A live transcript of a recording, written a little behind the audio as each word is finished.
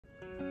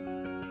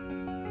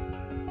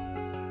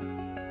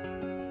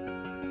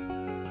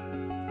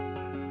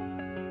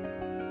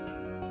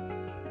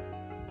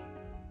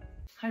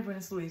Hi everyone,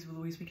 it's Louise with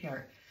Louise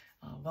McCarrot.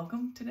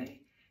 Welcome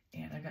today,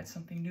 and I got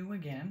something new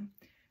again,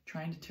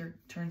 trying to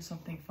turn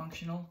something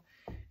functional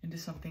into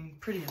something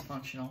pretty and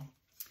functional.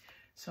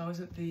 So I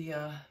was at the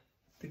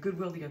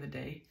Goodwill the other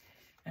day,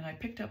 and I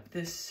picked up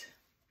this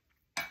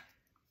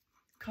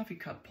coffee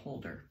cup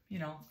holder. You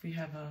know, if you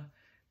have a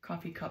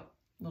coffee cup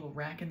little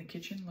rack in the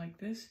kitchen like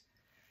this.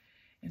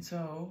 And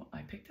so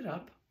I picked it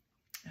up.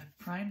 I've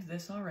primed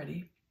this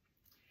already.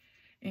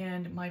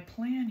 And my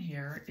plan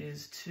here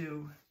is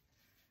to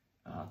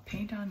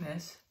paint on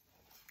this.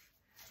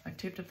 I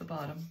taped up the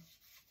bottom.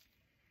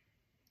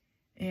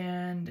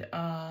 And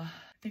I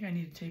think I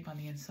need to tape on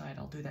the inside.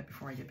 I'll do that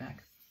before I get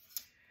back.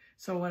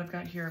 So what I've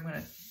got here, I'm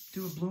going to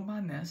do a bloom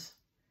on this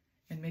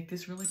and make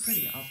this really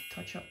pretty. I'll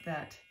touch up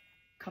that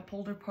cup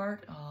holder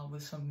part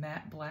with some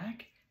matte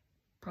black,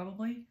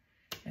 probably.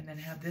 And then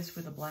have this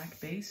with a black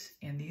base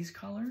and these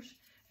colors.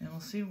 And we'll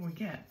see what we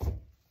get.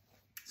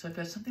 So I've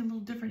got something a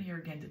little different here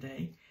again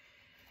today.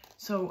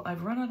 So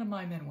I've run out of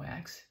my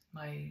MinWax,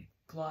 my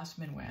gloss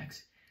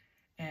MinWax,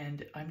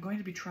 and I'm going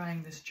to be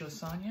trying this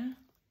JoSonja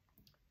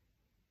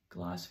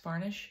Gloss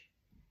Varnish,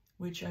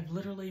 which I've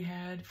literally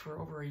had for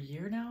over a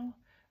year now.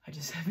 I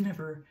just have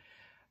never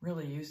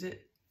really used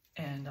it,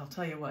 and I'll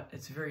tell you what,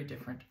 it's very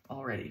different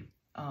already.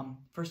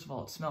 First of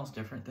all, it smells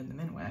different than the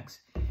MinWax,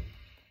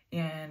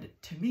 and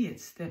to me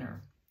it's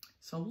thinner.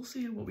 So we'll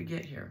see what we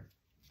get here.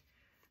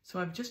 So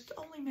I've just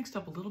only mixed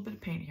up a little bit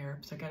of paint here,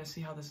 so I got to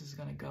see how this is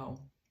going to go.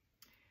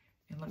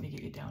 And let me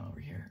get you down over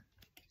here.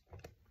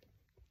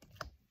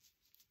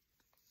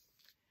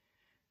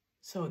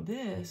 So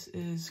this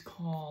is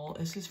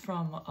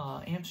from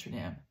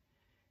Amsterdam,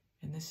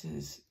 and this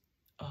is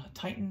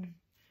Titan.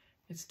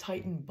 It's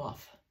Titan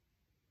Buff.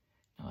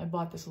 Now I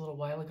bought this a little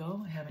while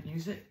ago. I haven't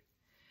used it.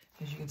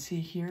 As you can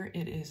see here,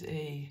 it is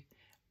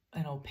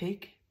an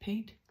opaque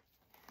paint,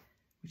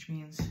 which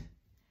means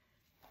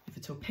if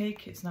it's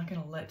opaque, it's not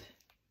going to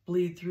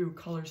bleed through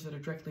colors that are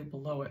directly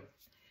below it.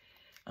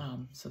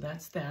 So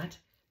that's that.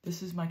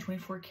 This is my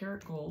 24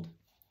 karat gold.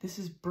 This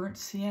is Burnt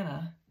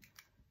Sienna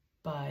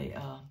by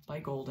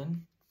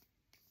Glidden.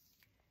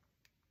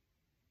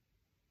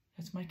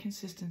 That's my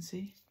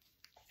consistency.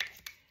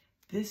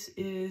 This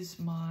is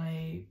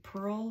my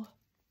pearl.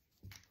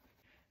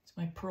 It's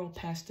my pearl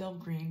pastel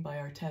green by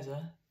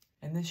Arteza,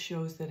 and this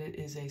shows that it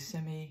is a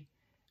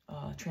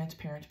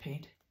semi-transparent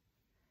paint.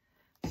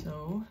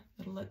 So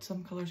it'll let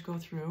some colors go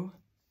through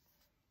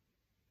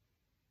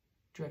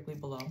directly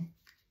below.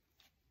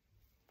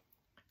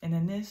 And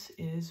then this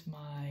is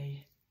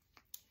my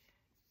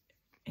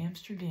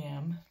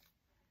Amsterdam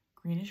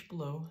greenish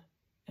blue,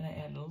 and I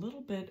added a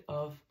little bit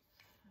of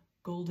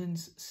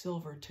Glidden's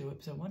silver to it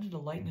because I wanted to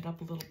lighten it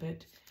up a little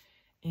bit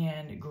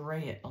and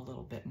gray it a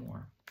little bit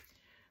more.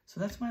 So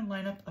that's my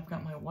lineup. I've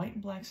got my white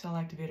and black cell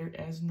activator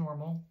as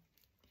normal.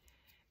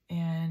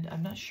 And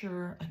I'm not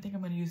sure, I think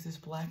I'm going to use this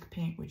black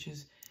paint, which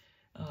is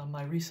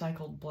my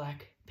recycled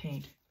black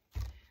paint.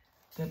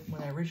 That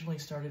when I originally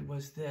started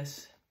was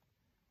this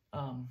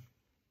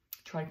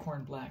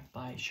Tricorn black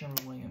by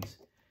Sherwin.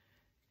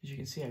 As you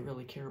can see, I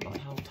really care about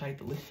how tight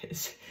the lid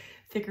is.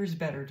 Thicker is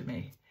better to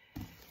me.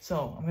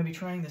 So I'm going to be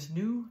trying this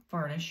new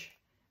varnish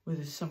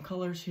with some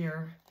colors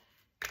here,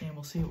 and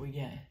we'll see what we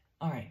get.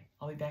 All right,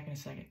 I'll be back in a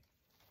second.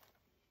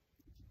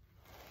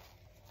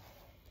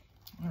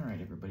 All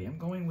right, everybody, I'm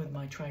going with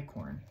my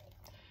Tricorn,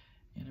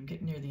 and I'm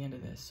getting near the end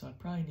of this, so I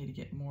probably need to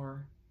get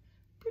more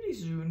pretty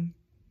soon.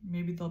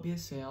 Maybe there'll be a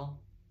sale.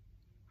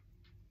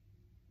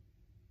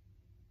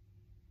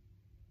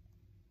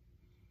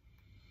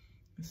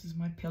 This is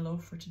my pillow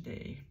for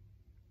today.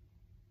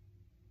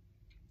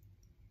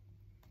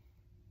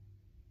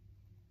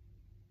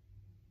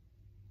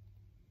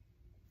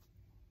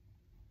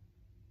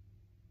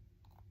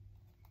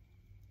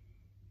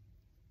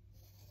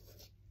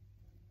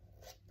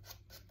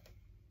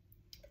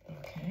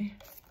 Okay.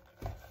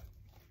 All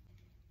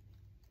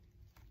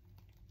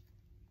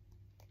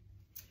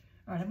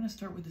right, I'm going to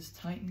start with this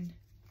Titan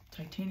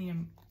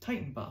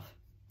Buff. I'm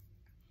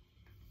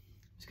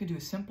just going to do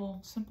a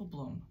simple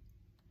bloom.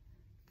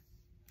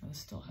 Now, this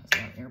still has a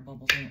lot of air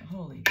bubbles in it.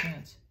 Holy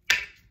cats.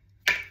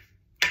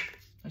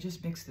 I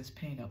just mixed this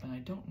paint up, and I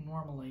don't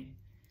normally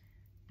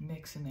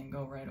mix and then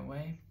go right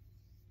away.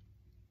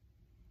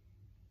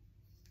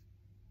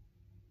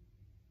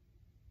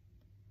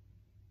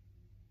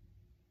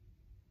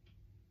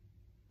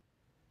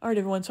 All right,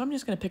 everyone, so I'm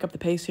just going to pick up the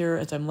pace here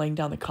as I'm laying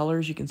down the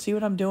colors. You can see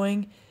what I'm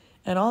doing.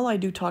 And all I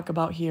do talk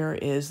about here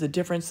is the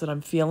difference that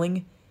I'm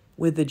feeling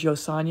with the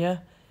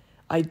JoSonja.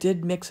 I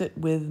did mix it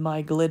with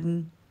my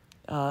Glidden,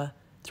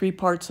 3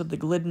 parts of the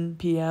Glidden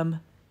PM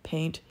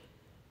paint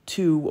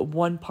to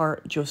 1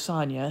 part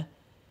JoSonja.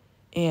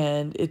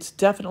 And it's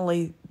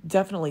definitely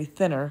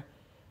thinner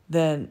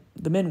than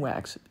the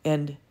MinWax.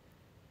 And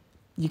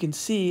you can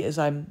see as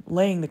I'm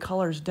laying the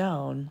colors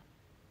down,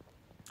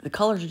 the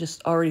colors are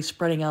just already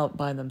spreading out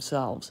by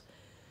themselves.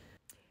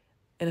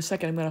 In a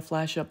second, I'm going to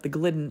flash up the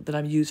Glidden that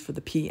I've used for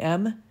the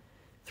PM.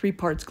 3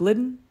 parts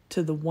Glidden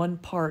to the 1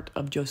 part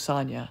of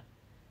JoSonja.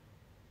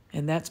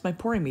 And that's my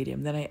pouring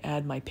medium. Then I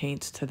add my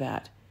paints to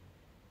that.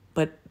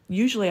 but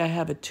usually I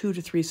have a 2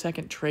 to 3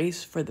 second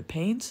trace for the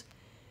paints.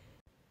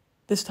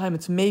 This time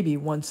it's maybe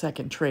 1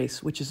 second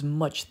trace, which is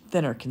much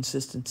thinner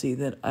consistency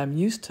than I'm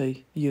used to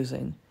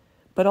using.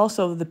 But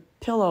also the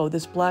pillow,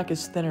 this black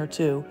is thinner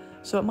too,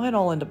 so it might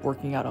all end up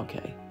working out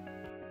okay.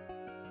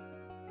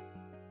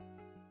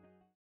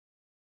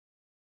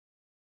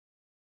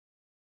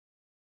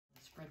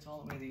 It spreads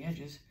all the way to the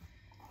edges.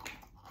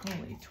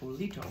 Holy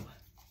Toledo.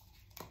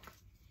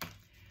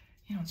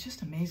 You know, it's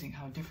just amazing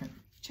how different,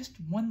 just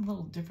one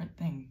little different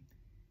thing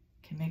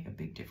can make a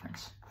big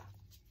difference.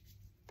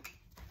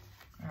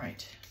 All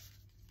right,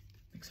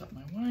 mix up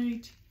my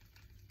white,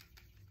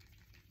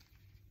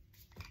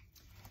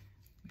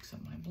 mix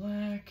up my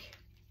black.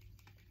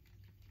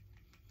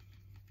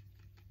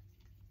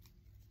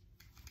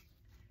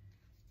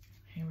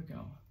 Here we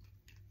go.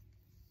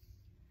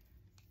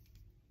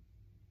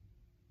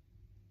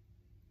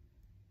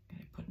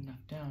 Gotta put enough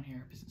down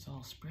here because it's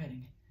all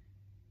spreading.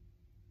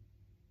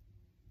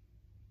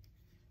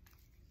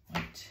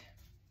 Right,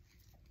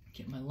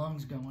 get my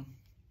lungs going.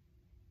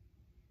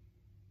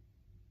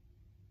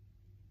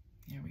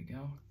 There we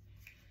go.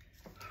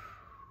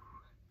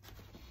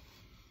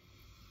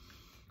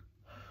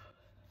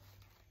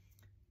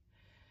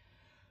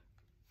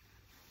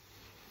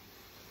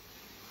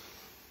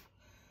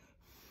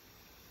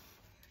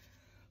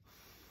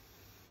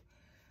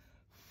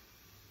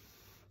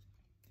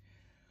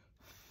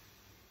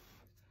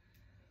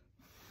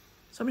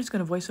 So I'm just going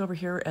to voice over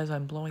here as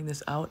I'm blowing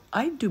this out.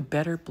 I do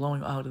better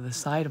blowing out of the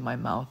side of my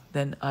mouth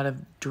than out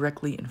of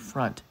directly in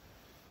front,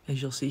 as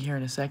you'll see here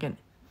in a second.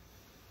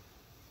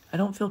 I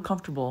don't feel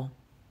comfortable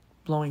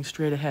blowing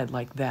straight ahead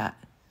like that.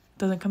 It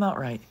doesn't come out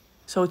right.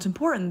 So it's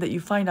important that you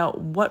find out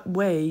what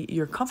way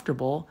you're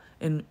comfortable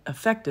and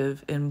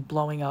effective in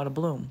blowing out a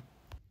bloom.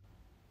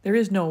 There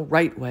is no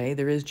right way,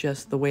 there is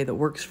just the way that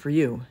works for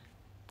you.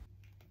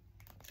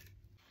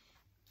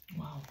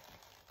 Wow.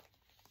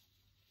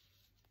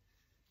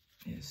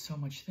 It is so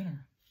much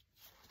thinner.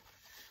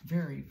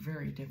 Very,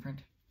 very different.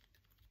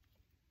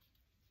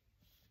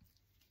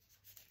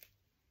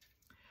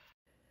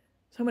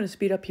 So I'm going to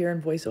speed up here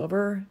and voice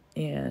over,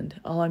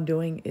 and all I'm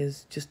doing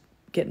is just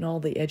getting all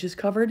the edges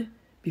covered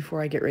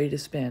before I get ready to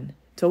spin.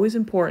 It's always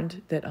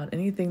important that on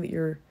anything that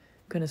you're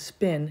going to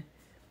spin,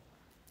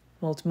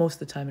 well, it's most of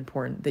the time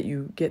important that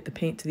you get the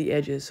paint to the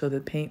edges so the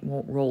paint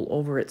won't roll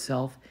over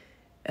itself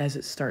as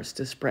it starts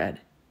to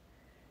spread.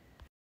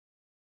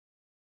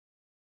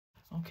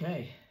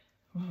 Okay.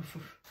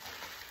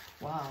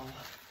 Wow,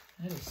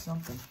 that is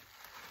something.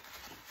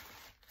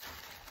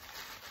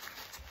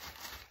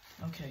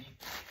 Okay.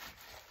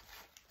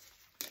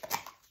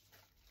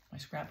 My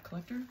scrap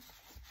collector.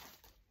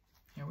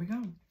 Here we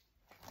go.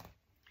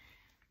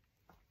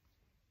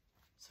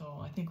 So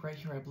I think right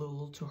here I blew a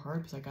little too hard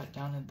because I got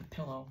down into the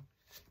pillow.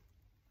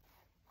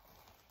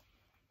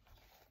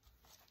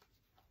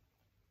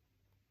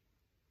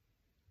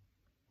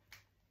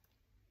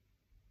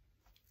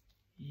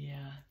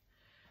 Yeah.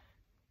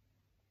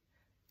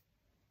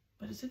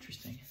 But it's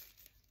interesting.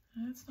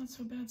 It's not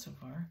so bad so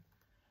far.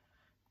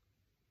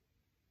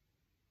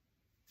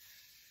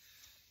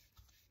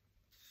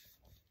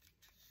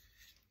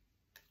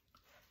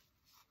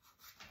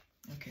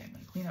 Okay, I'm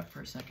going to clean up for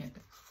a second,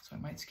 so I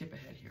might skip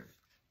ahead here.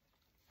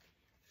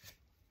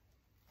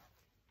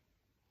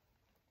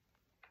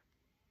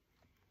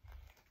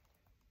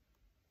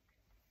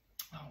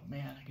 Oh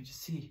man, I can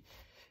just see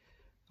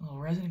a little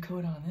resin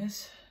coat on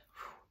this.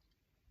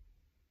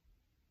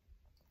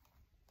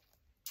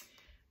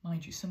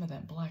 Mind you, some of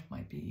that black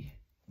might be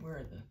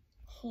where the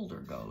holder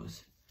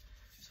goes,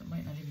 so it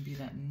might not even be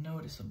that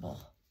noticeable.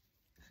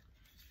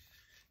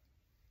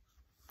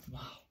 Wow.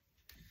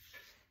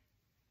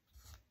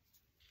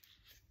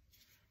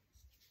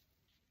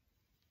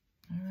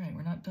 All right,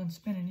 we're not done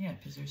spinning yet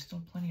because there's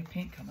still plenty of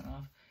paint coming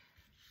off.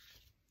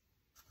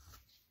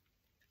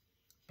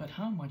 But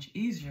how much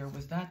easier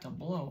was that to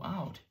blow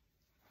out?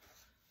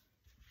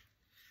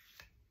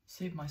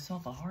 Saved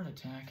myself a heart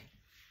attack.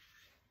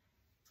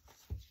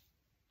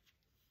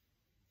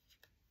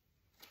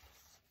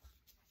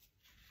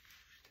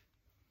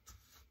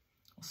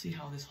 We'll see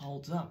how this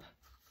holds up.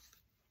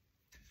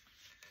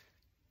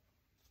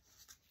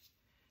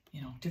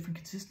 You know, different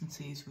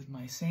consistencies with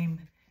my same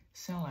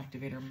cell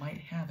activator might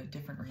have a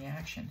different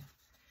reaction.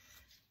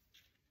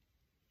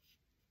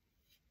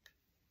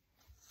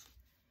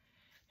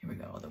 Here we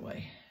go, other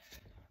way.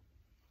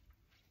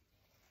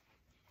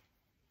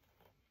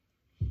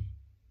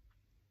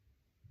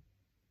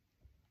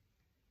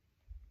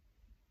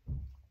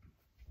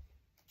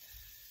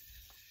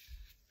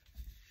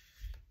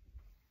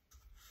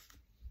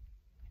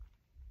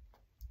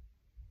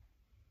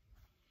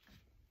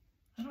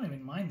 I don't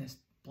even mind this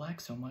black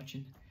so much,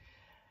 and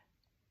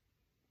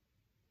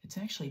it's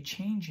actually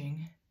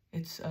changing.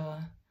 It's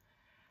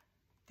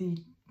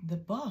the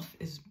buff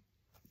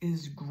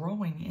is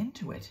growing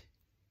into it.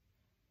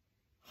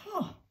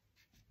 Huh.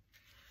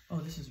 Oh,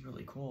 this is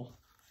really cool.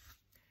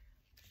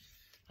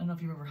 I don't know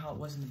if you remember how it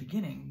was in the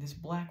beginning. This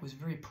black was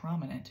very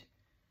prominent,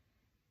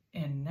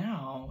 and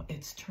now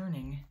it's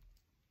turning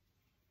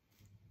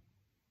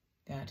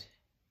that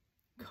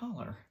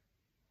color.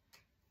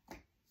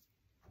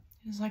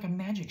 It's like a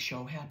magic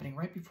show happening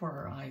right before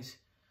our eyes.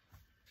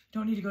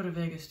 Don't need to go to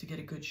Vegas to get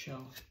a good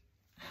show.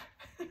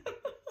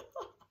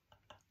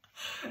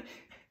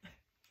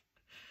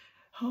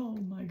 Oh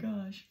my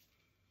gosh.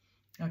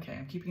 Okay,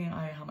 I'm keeping an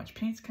eye on how much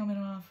paint's coming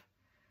off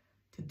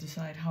to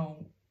decide how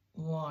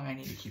long I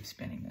need to keep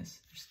spinning this.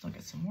 There's still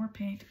got some more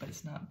paint, but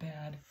it's not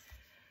bad.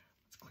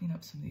 Let's clean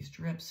up some of these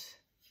drips,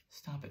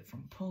 stop it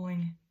from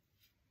pulling.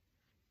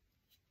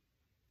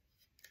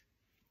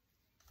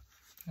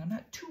 I'm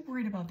not too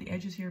worried about the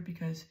edges here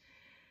because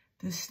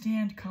this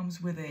stand comes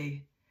with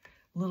a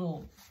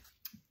little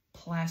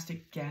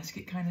plastic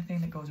gasket kind of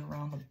thing that goes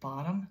around the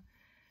bottom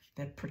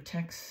that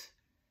protects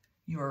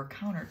your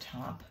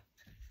countertop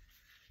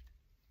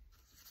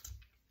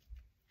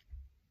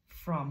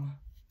from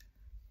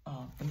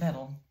the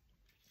metal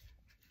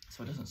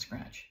so it doesn't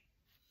scratch.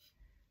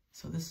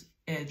 So this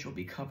edge will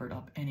be covered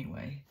up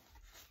anyway.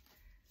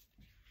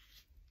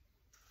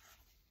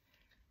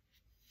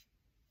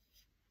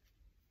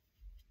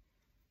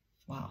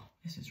 Wow,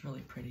 this is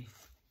really pretty.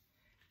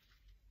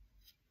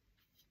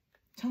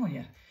 I'm telling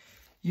you,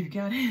 you've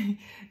got to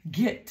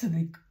get to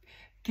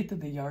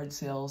the yard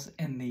sales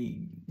and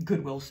the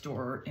Goodwill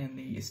store and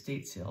the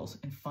estate sales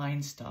and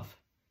find stuff.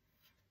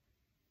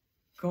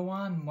 Go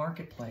on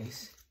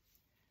Marketplace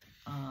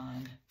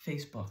on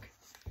Facebook,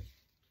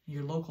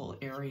 your local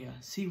area.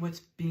 See what's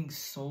being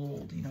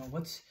sold, you know,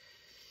 what's,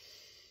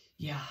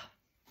 yeah.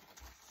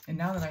 And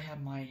now that I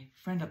have my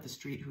friend up the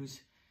street who's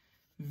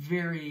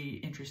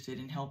very interested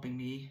in helping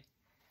me,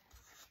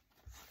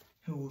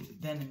 who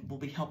then will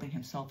be helping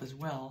himself as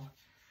well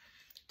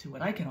to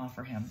what I can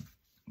offer him,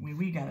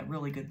 we got a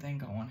really good thing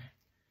going.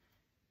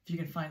 If you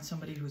can find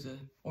somebody who's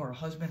a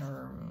husband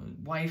or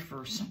a wife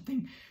or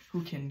something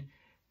who can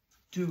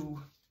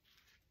do,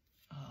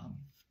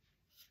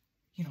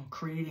 you know,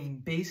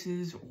 creating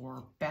bases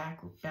or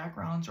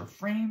backgrounds or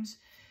frames,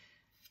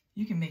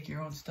 you can make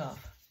your own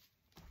stuff.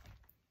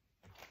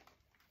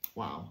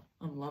 Wow,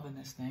 I'm loving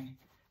this thing.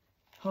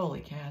 Holy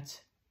cats.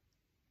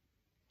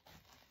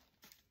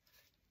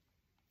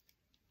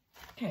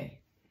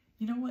 Okay,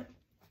 you know what?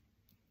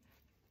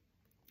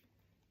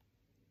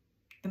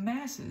 The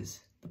masses,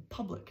 the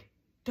public,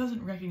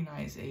 doesn't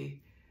recognize a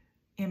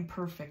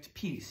imperfect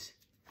piece.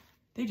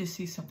 They just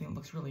see something that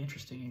looks really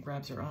interesting and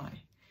grabs their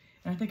eye.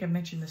 And I think I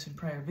mentioned this in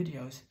prior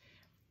videos.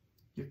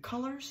 Your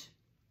colors,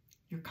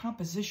 your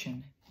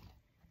composition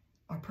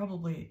are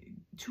probably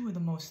two of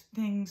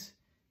the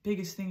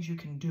biggest things you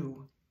can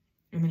do.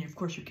 I mean, of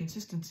course, your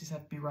consistencies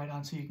have to be right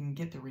on so you can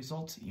get the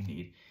results that you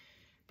need.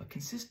 But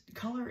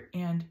color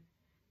and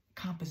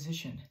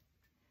composition.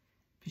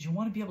 Because you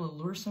want to be able to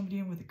lure somebody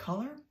in with the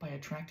color by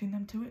attracting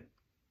them to it.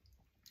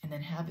 And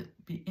then have it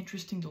be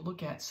interesting to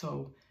look at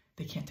so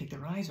they can't take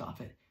their eyes off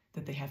it,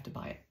 that they have to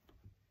buy it.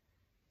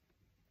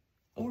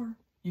 Or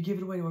you give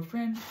it away to a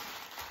friend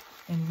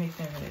and you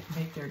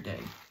make their day.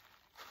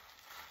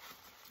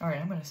 All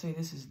right, I'm going to say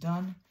this is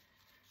done.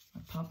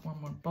 I'll pop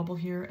one more bubble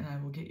here and I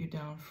will get you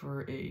down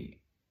for a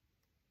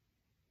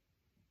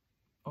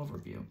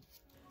overview.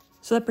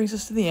 So that brings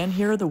us to the end.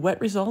 Here are the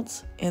wet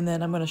results, and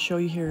then I'm going to show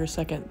you here in a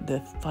second the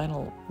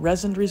final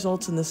resined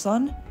results in the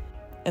sun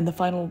and the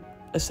final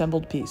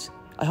assembled piece.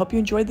 I hope you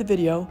enjoyed the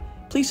video.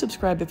 Please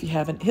subscribe if you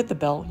haven't. Hit the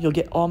bell. You'll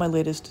get all my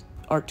latest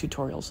art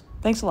tutorials.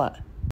 Thanks a lot.